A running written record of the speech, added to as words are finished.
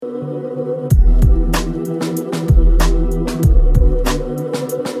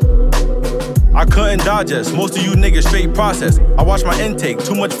couldn't digest. Most of you niggas straight process. I watch my intake,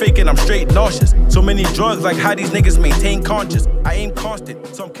 too much faking, I'm straight nauseous. So many drugs, like how these niggas maintain conscious. I aim constant,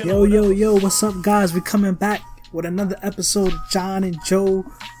 so I'm killing. Yo, what's up, guys? We coming back with another episode of John and Joe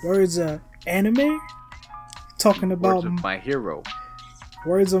Words of Anime. Talking about Words of My Hero.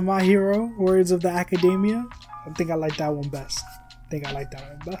 Words of My Hero, Words of the Academia. I think I like that one best.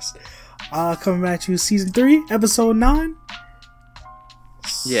 Coming at you, season 3, episode 9.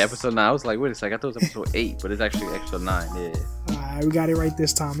 Yeah, episode 9. I was like, wait a second, I thought it was episode 8, but it's actually episode 9. Yeah. Alright, we got it right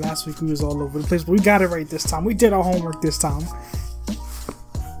this time. Last week we was all over the place, but we got it right this time. We did our homework this time.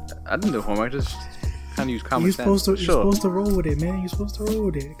 I didn't do homework. I just kind of use common sense. You're supposed to roll with it, man. You're supposed to roll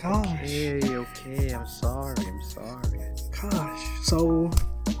with it. Gosh. Okay. I'm sorry. Gosh. So,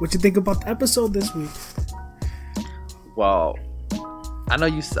 what you think about the episode this week? Well, I know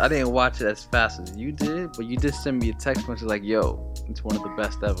I didn't watch it as fast as you did, but you did send me a text message like, yo, it's one of the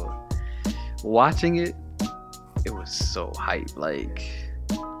best ever. Watching it, it was so hype. Like,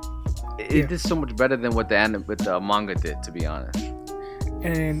 it did so much better than what the manga did, to be honest.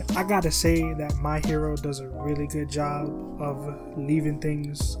 And I gotta say that My Hero does a really good job of leaving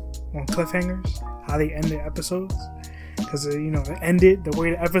things on cliffhangers, how they end the episodes. Because, the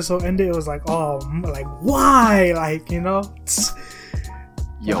way the episode ended, it was like, oh, like, why? Like,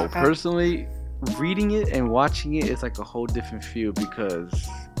 Yo, personally, reading it and watching it is like a whole different feel because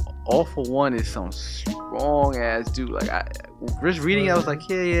All For One is some strong ass dude. Like, just reading it, I was like,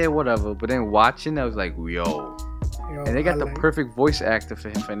 yeah, whatever. But then watching, I was like, yo. And they got the perfect voice actor for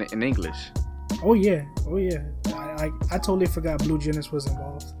him in English. Oh yeah. I totally forgot Blue Genius was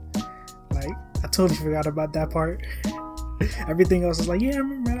involved. Like, I totally forgot about that part. Everything else was like, yeah, I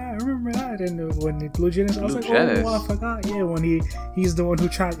remember that. And when the Blue Genius, I was like, oh, I forgot. Yeah, when he's the one who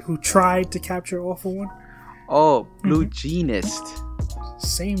tried to capture All For One. Oh, Blue Genius.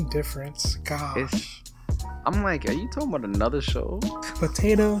 Same difference. Gosh. I'm like, are you talking about another show?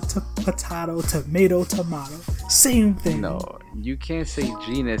 Potato to potato, tomato, tomato. Same thing. No, you can't say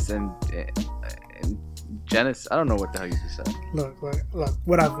genus and genus. I don't know what the hell you just said. Look,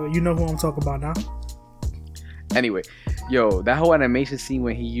 whatever. You know who I'm talking about now. Anyway, yo, that whole animation scene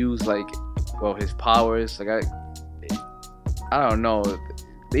when he used his powers, like I don't know.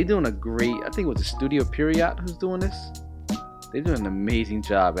 They doing a great. I think it was the Studio Period who's doing this. They're doing an amazing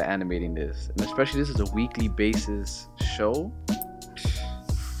job at animating this, and especially this is a weekly basis show.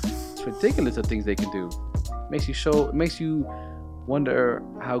 It's ridiculous the things they can do. It makes you wonder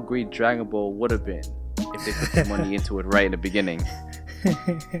how great Dragon Ball would have been if they put the money into it right in the beginning.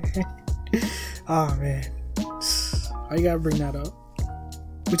 Oh man, why you gotta bring that up?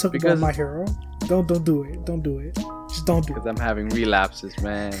 We talking about My Hero. Don't do it. Just don't do it. Because I'm having relapses,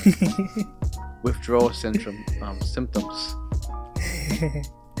 man. Withdrawal syndrome symptoms.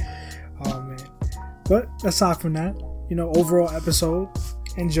 Oh man. But aside from that, overall episode,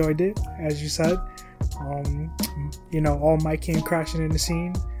 enjoyed it, as you said. All Might came crashing in the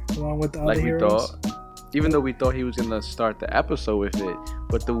scene along with the other heroes. Even though we thought he was gonna start the episode with it,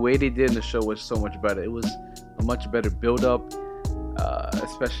 but the way they did in the show was so much better. It was a much better build up,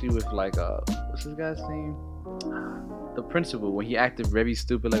 especially with what's this guy's name? The principal, when he acted very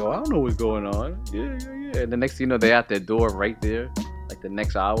stupid, like, oh, I don't know what's going on. Yeah. And the next thing you know, they're at their door right there, like the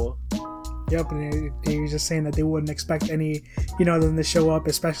next hour. Yep, and they were just saying that they wouldn't expect any, them to show up,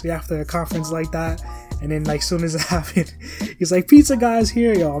 especially after a conference like that. And then, soon as it happened, he's like, pizza guy's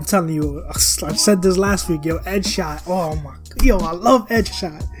here. Yo, I'm telling you, I said this last week, yo, Ed Shot. Oh my, I love Ed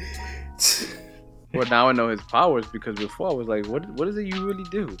Shot. Well, now I know his powers, because before I was like, what is it you really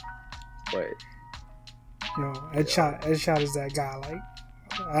do? But Ed Shot is that guy. Like,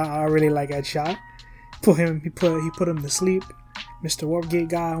 I really like Ed Shot. He put him to sleep. Mr. Warpgate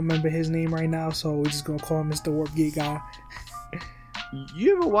guy, I don't remember his name right now, so we're just gonna call him Mr. Warpgate guy.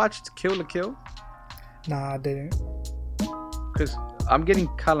 You ever watched Kill la Kill? Nah, I didn't. Because I'm getting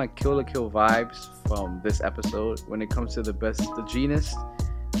kind of like Kill la Kill vibes from this episode when it comes to the Genus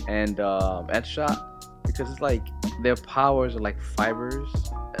and Ed Shot, because it's like their powers are like fibers.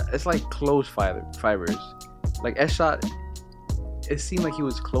 It's like closed fibers. Like Ed Shot, it seemed like he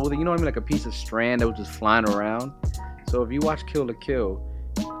was clothing. You know what I mean? Like a piece of strand that was just flying around. So if you watch Kill la Kill,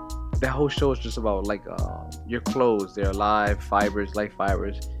 that whole show is just about your clothes. They're live fibers, light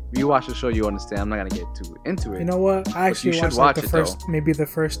fibers. If you watch the show, you understand. I'm not gonna get too into it. You know what? I actually watched the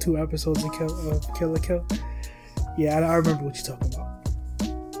first 2 episodes of Kill la Kill. Yeah, I remember what you're talking about.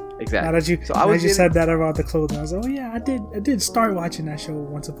 Exactly. Now that you said that about the clothing, I was like, oh yeah, I did start watching that show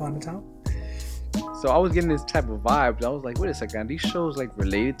once upon a time. So I was getting this type of vibes. I was like, wait a second, are these shows like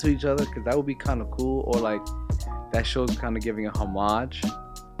related to each other? Because that would be kind of cool. Or like that show's kind of giving a homage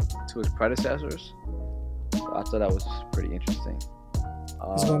to his predecessors. So I thought that was pretty interesting.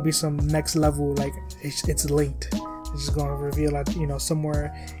 It's gonna be some next level, like it's linked. It's just gonna reveal that, you know,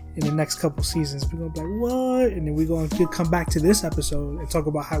 somewhere in the next couple seasons we're gonna be like, what? And then we're gonna come back to this episode and talk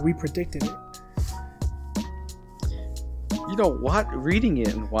about how we predicted it. You know what? Reading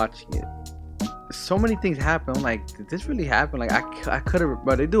it and watching it, so many things happen. I'm like, did this really happen? Like I could have,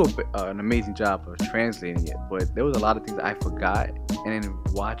 but they do an amazing job of translating it. But there was a lot of things I forgot, and then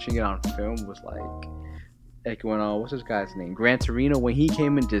watching it on film was like when what's this guy's name? Gran Torino, when he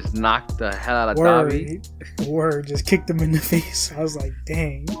came and just knocked the hell out of Dabi. Just kicked him in the face. I was like,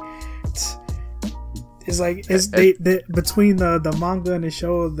 dang. It's like between the manga and the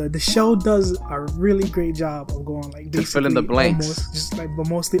show, the show does a really great job of going like to fill in the blanks, almost, just like, but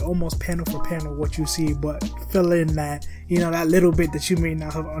mostly almost panel for panel what you see, but fill in that, you know, that little bit that you may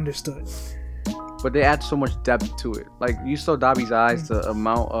not have understood. But they add so much depth to it. Like you saw Dabi's eyes, the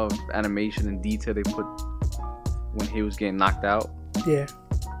amount of animation and detail they put when he was getting knocked out. Yeah.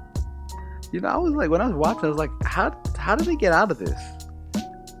 You know, I was like, when I was watching, I was like, how did they get out of this?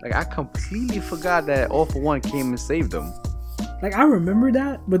 Like, I completely forgot that All For One came and saved them. Like, I remember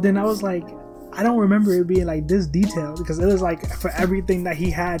that, but then I was like, I don't remember it being like this detailed, because it was like for everything that he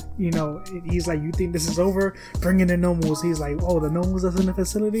had, you know, he's like, you think this is over? Bring in the Nobles. He's like, oh, the Nobles that's in the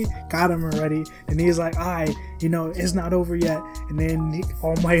facility? Got him already. And he's like, alright, you know, it's not over yet. And then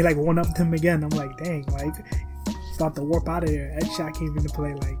All Might like one-upped him again. I'm like, dang, like, about to warp out of there. Headshot came into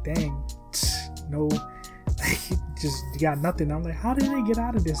play, like, dang, no, just got nothing. I'm like, how did they get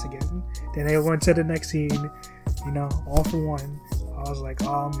out of this again? Then they went to the next scene, you know, All For One. I was like,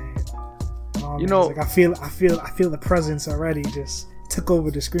 oh man, you know, like, I feel the presence already. Just took over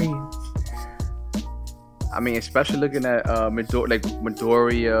the screen. I mean, especially looking at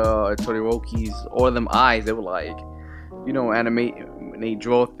Midoriya, Todoroki's, all of them eyes. They were like, you know, when they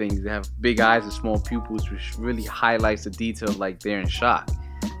draw things, they have big eyes and small pupils, which really highlights the detail, like they're in shock.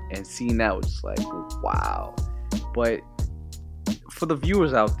 And seeing that was just like, wow. But for the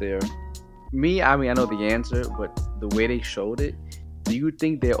viewers out there, I mean, I know the answer, but the way they showed it, do you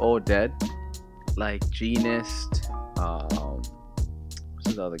think they're all dead? Like Genist, what's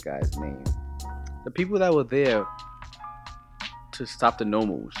his other guy's name? The people that were there to stop the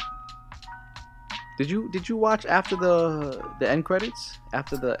Nomus. Did you watch after the end credits,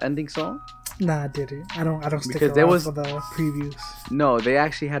 after the ending song? Nah, I didn't. I don't stick around for the previews. No, they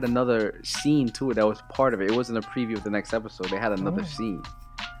actually had another scene to it that was part of it. It wasn't a preview of the next episode. They had another scene.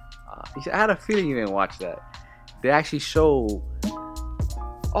 I had a feeling you didn't watch that. They actually show.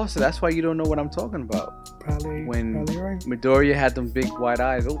 Oh, so that's why you don't know what I'm talking about. Probably when right. Midoriya had them big wide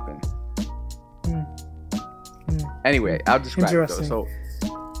eyes open. Anyway, I'll describe it though. So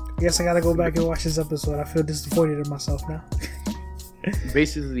I guess I gotta go back and watch this episode. I feel disappointed in myself now.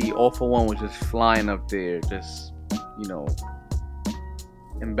 Basically, All For One was just flying up there, just, you know,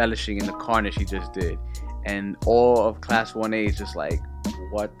 embellishing in the carnage he just did. And all of Class 1A is just like,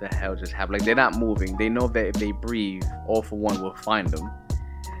 what the hell just happened? Like, they're not moving. They know that if they breathe, All For One will find them.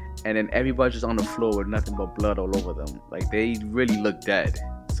 And then everybody's just on the floor with nothing but blood all over them. Like, they really look dead.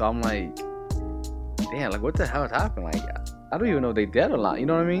 So I'm like, damn, like, what the hell is happening? Like, I don't even know if they dead or not. You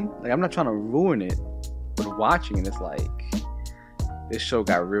know what I mean? Like, I'm not trying to ruin it, but watching it, it's like, this show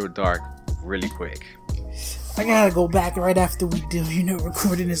got real dark really quick. I gotta go back right after we do, you know,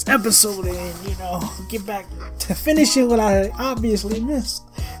 recording this episode and, you know, get back to finishing what I obviously missed.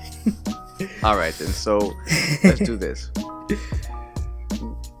 Alright then, so let's do this.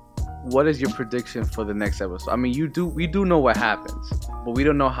 What is your prediction for the next episode? I mean, we do know what happens, but we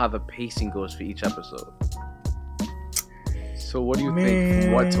don't know how the pacing goes for each episode. So what do you think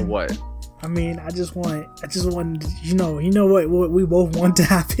from what to what? I mean, I just want, you know what we both want to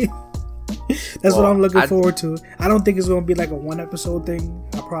happen. That's what I'm looking forward to. I don't think it's going to be like a one episode thing.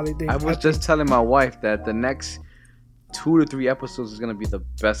 I was just telling my wife that the next 2 to 3 episodes is going to be the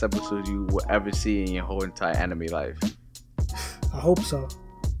best episodes you will ever see in your whole entire anime life. I hope so.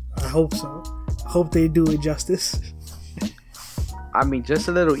 I hope they do it justice. I mean, just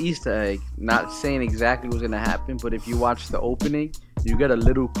a little Easter egg. Not saying exactly what's going to happen, but if you watch the opening, you get a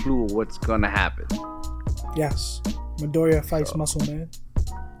little clue of what's going to happen. Yes. Midoriya fights Muscle Man.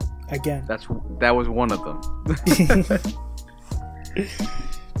 Again. That was one of them.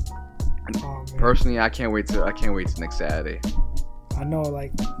 Personally, I can't wait till next Saturday. I know,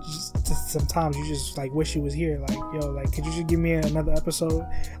 like, just sometimes you just like wish you was here. Like, yo, like, could you just give me another episode?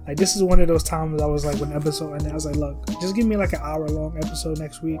 Like, this is one of those times I was like, when the episode ended, I was like, look, just give me like an hour-long episode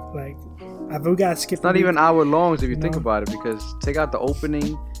next week. Like, we gotta skip. It's not even hour long if you think about it, because take out the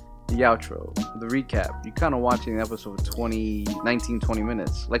opening, the outro, the recap, you kind of watching an episode for 20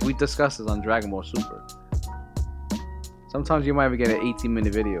 minutes. Like we discussed this on Dragon Ball Super. Sometimes you might even get an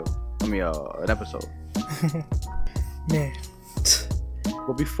 18-minute video. An episode. Man.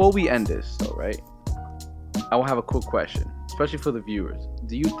 But before we end this, though, right? I will have a quick question, especially for the viewers.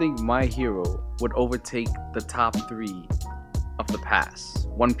 Do you think My Hero would overtake the top 3 of the past?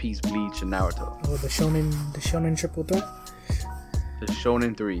 One Piece, Bleach, and Naruto. Oh, the shonen triple threat. The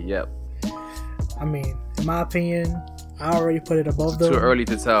Shonen 3, yep. I mean, in my opinion, I already put it above them. Too early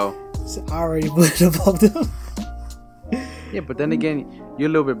to tell. I already put it above them. Yeah, but then again, you're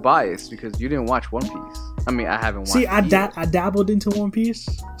a little bit biased because you didn't watch One Piece. I mean, I haven't watched. See, I dabbled into One Piece,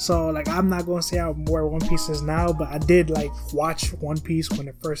 so like I'm not gonna say I'm where One Piece is now, but I did like watch One Piece when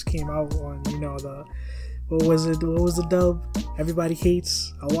it first came out on the what was the dub everybody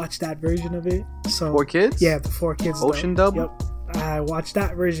hates. I watched that version of it. So 4Kids? Yeah, the 4Kids Ocean dub. Yep, I watched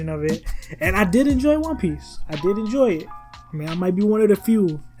that version of it, and I did enjoy One Piece. I did enjoy it. I mean, I might be one of the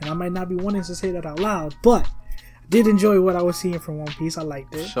few, and I might not be wanting to say that out loud, but I did enjoy what I was seeing from One Piece. I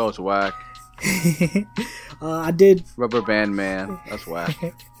liked it. Show's whack. I did. Rubber Band Man. That's whack.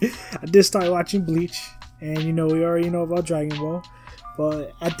 I did start watching Bleach, and we already know about Dragon Ball.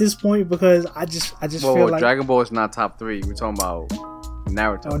 But at this point, because I just feel like Dragon Ball is not top 3. We're talking about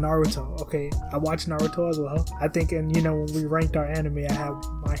Naruto. Oh, Naruto. Okay, I watched Naruto as well. I think, and when we ranked our anime, I had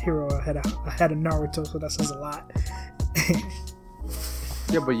My Hero ahead of Naruto, so that says a lot.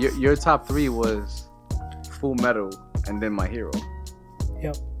 Yeah, but your top 3 was Full Metal and then My Hero.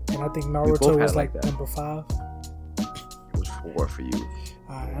 Yep. And I think Naruto was like number 5. It was 4 for you.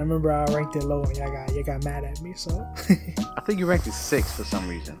 I remember I ranked it low and y'all got mad at me. So I think you ranked it 6 for some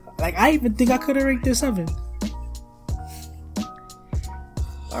reason. Like I even think I could have ranked it 7.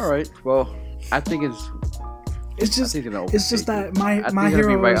 All right. Well, I think it's just that my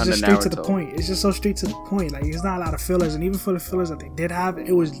Hero is just straight to the point. It's just so straight to the point. Like there's not a lot of fillers, and even for the fillers that they did have,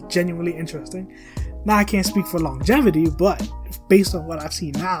 it was genuinely interesting. Now I can't speak for longevity, but based on what I've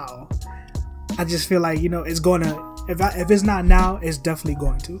seen now, I just feel like it's gonna. If it's not now, it's definitely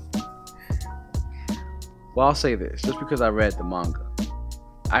going to. Well, I'll say this: just because I read the manga,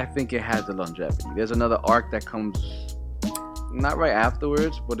 I think it has the longevity. There's another arc that comes not right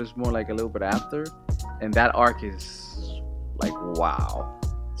afterwards, but it's more like a little bit after, and that arc is like wow.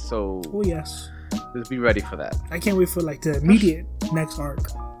 So, oh yes, just be ready for that. I can't wait for like the immediate next arc.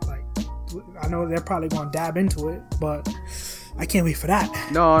 I know they're probably going to dab into it, but I can't wait for that.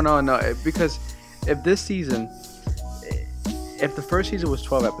 No. Because if the first season was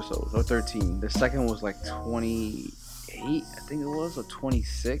 12 episodes or 13, the second was like 28, I think it was, or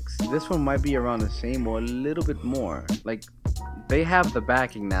 26. This one might be around the same or a little bit more. Like, they have the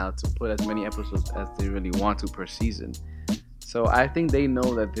backing now to put as many episodes as they really want to per season. So I think they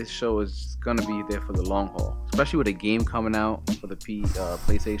know that this show is gonna be there for the long haul, especially with a game coming out for the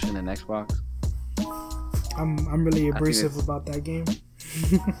PlayStation and Xbox. I'm really abrasive about that game.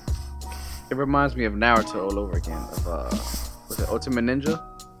 It reminds me of Naruto all over again. Was it Ultimate Ninja?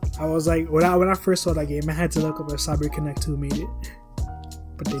 I was like, when I first saw that game, I had to look up if Cyber Connect 2 made it,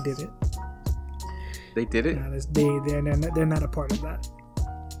 but they did it. They did it? Nah, they're not a part of that.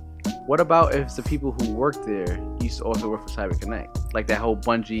 What about if the people who worked there used to also work for Cyber Connect? Like that whole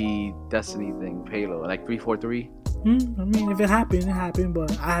Bungie Destiny thing, Halo, like 343? I mean, if it happened, it happened,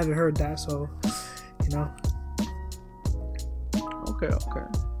 but I haven't heard that, so, Okay.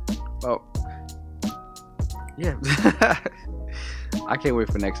 Well, yeah. I can't wait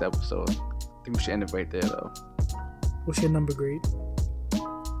for next episode. I think we should end it right there, though. What's your number grade?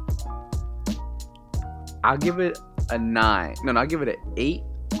 I'll give it a 9. No, I'll give it an 8.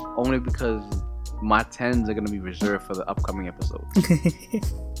 Only because my 10s are going to be reserved for the upcoming episode.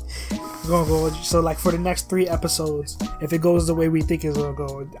 Gonna go, so like for the next 3 episodes, if it goes the way we think it's gonna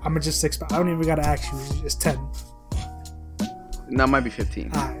go, I'm gonna just expect. I don't even gotta ask you. It's 10. No, it might be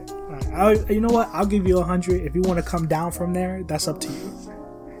 15. Alright. You know what? I'll give you 100. If you want to come down from there, that's up to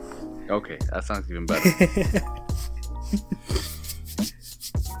you. Okay, that sounds even better.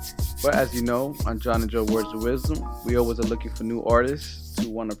 But as you know, on John and Joe Words of Wisdom, we always are looking for new artists to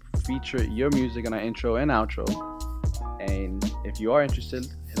want to feature your music in our intro and outro. And if you are interested,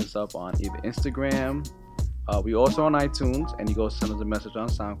 hit us up on either Instagram. We also on iTunes, and you go send us a message on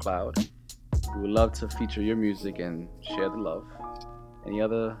SoundCloud. We would love to feature your music and share the love. Any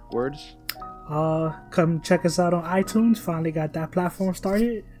other words? Come check us out on iTunes. Finally got that platform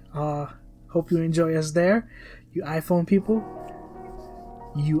started. Hope you enjoy us there. You iPhone people.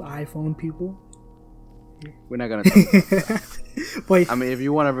 We're not gonna talk about that. Wait. I mean, if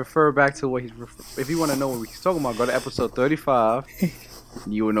you want to refer back to if you want to know what he's talking about, go to episode 35.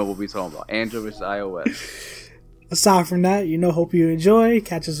 you will know what we're talking about. Android versus iOS. Aside from that, hope you enjoy.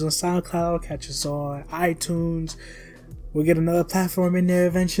 Catch us on SoundCloud. Catch us on iTunes. We'll get another platform in there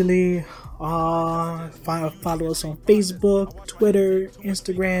eventually. Follow us on Facebook, Twitter,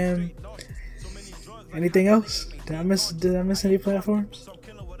 Instagram. Anything else? Did I miss any platforms?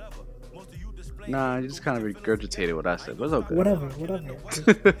 Nah, you just kind of regurgitated what I said. But it's okay. Whatever.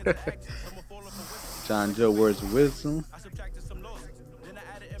 John Joe, words of wisdom.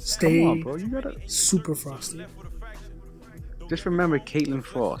 Stay Come on, bro. You gotta super frosty. just remember Caitlin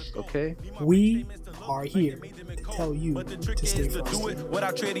Frost, okay? We are here to tell you to stay frosty.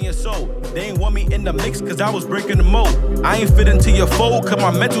 Without trading your soul. They ain't want me in the mix cause I was breaking the mold. I ain't fit into your fold cause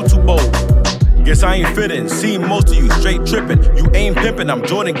my mental too bold. Guess I ain't fitting, seen most of you straight tripping. You ain't pimping, I'm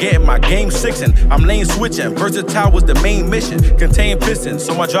Jordan getting my game sixing. I'm lane switching, versatile was the main mission. Contain pistons,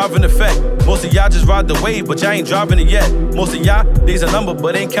 so my driving effect. Most of y'all just ride the wave, but y'all ain't driving it yet. Most of y'all, they's a number,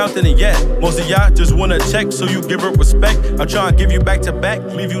 but ain't counting it yet. Most of y'all just wanna check, so you give it respect. I'm trying to give you back to back,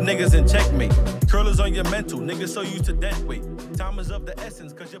 leave you niggas in checkmate. Curlers on your mental, niggas so used to death weight. Time is of the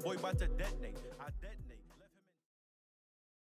essence, cause your boy about to detonate.